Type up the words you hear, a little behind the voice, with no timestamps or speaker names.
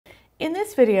In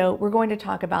this video, we're going to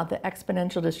talk about the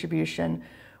exponential distribution,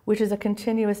 which is a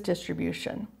continuous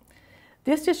distribution.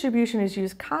 This distribution is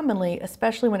used commonly,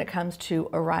 especially when it comes to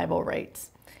arrival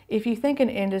rates. If you think in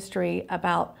industry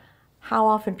about how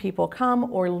often people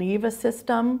come or leave a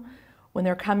system, when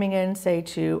they're coming in, say,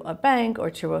 to a bank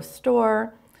or to a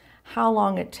store, how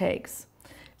long it takes.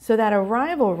 So that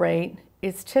arrival rate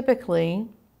is typically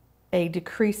a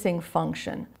decreasing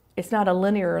function. It's not a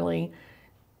linearly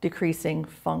decreasing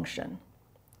function.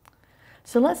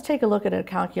 So let's take a look at a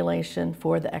calculation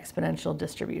for the exponential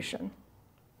distribution.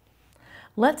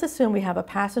 Let's assume we have a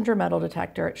passenger metal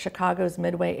detector at Chicago's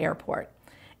Midway Airport,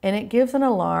 and it gives an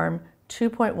alarm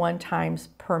 2.1 times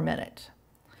per minute.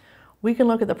 We can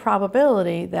look at the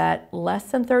probability that less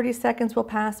than 30 seconds will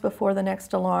pass before the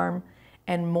next alarm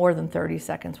and more than 30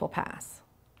 seconds will pass.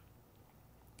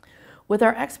 With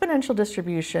our exponential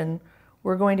distribution,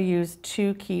 we're going to use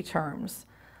two key terms.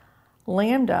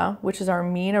 Lambda, which is our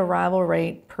mean arrival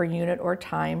rate per unit or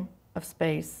time of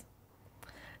space.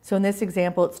 So in this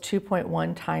example, it's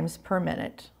 2.1 times per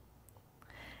minute.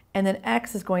 And then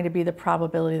x is going to be the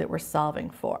probability that we're solving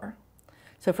for.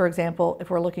 So for example, if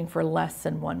we're looking for less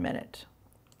than 1 minute.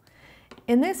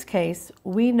 In this case,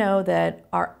 we know that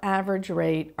our average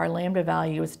rate, our lambda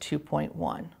value, is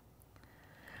 2.1.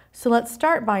 So let's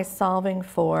start by solving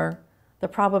for the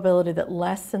probability that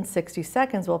less than 60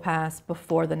 seconds will pass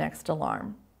before the next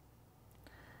alarm.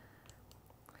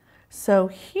 So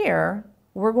here,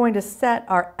 we're going to set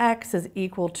our x as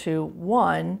equal to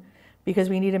 1 because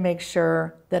we need to make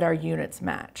sure that our units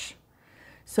match.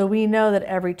 So we know that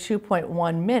every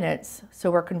 2.1 minutes,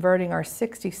 so we're converting our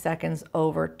 60 seconds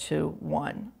over to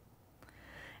 1.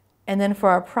 And then for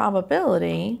our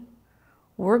probability,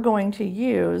 we're going to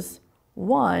use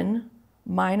 1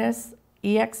 minus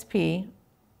exp,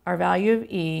 our value of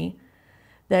e,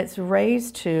 that's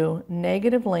raised to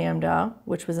negative lambda,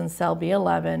 which was in cell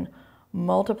B11,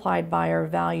 multiplied by our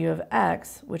value of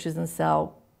x, which is in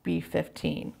cell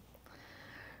B15.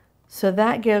 So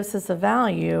that gives us a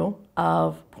value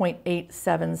of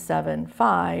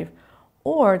 0.8775,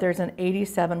 or there's an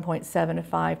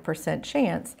 87.75%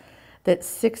 chance that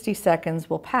 60 seconds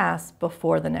will pass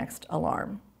before the next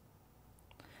alarm.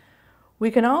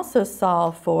 We can also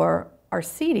solve for our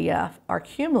CDF, our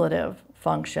cumulative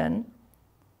function,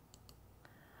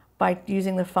 by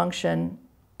using the function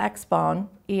expon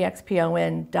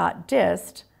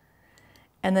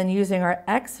and then using our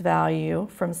x value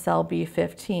from cell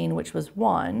B15, which was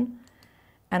 1,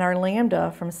 and our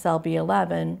lambda from cell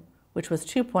B11, which was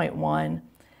 2.1,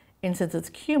 and since it's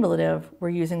cumulative, we're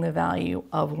using the value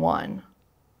of 1.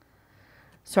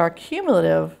 So our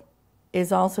cumulative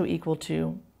is also equal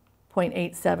to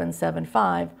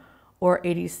 0.8775, or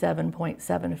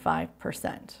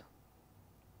 87.75%.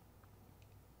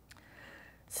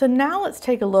 So now let's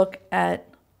take a look at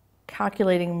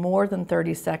calculating more than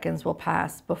 30 seconds will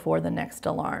pass before the next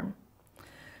alarm.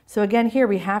 So again, here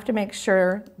we have to make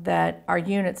sure that our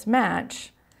units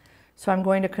match. So I'm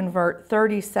going to convert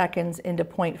 30 seconds into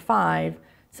 0.5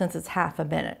 since it's half a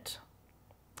minute.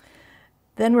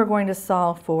 Then we're going to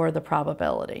solve for the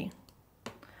probability.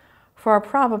 For our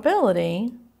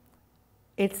probability,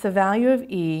 it's the value of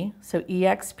e, so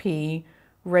exp,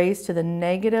 raised to the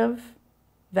negative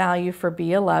value for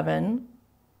B11,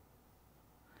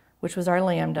 which was our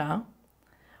lambda,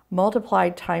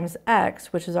 multiplied times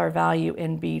x, which is our value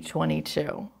in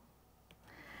B22.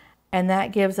 And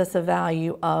that gives us a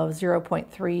value of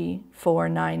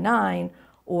 0.3499,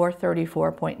 or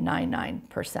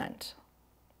 34.99%.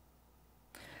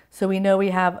 So we know we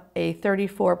have a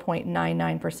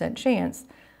 34.99% chance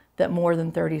that more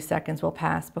than 30 seconds will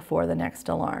pass before the next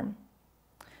alarm.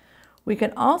 We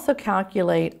can also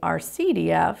calculate our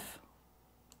CDF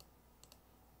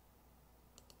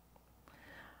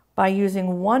by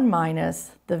using 1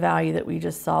 minus the value that we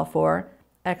just solved for,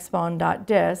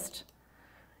 expon.dist,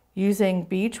 using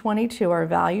B22, our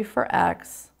value for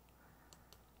x,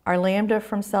 our lambda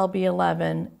from cell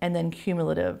B11, and then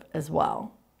cumulative as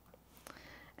well.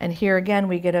 And here again,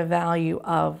 we get a value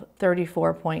of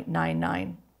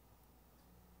 34.99%.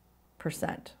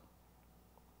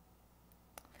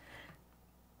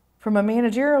 From a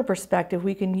managerial perspective,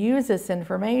 we can use this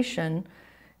information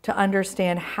to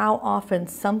understand how often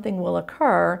something will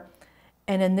occur,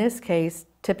 and in this case,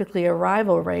 typically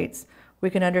arrival rates.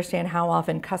 We can understand how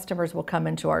often customers will come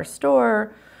into our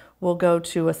store, will go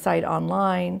to a site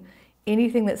online.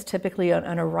 Anything that's typically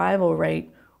an arrival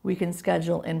rate, we can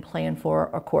schedule and plan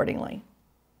for accordingly.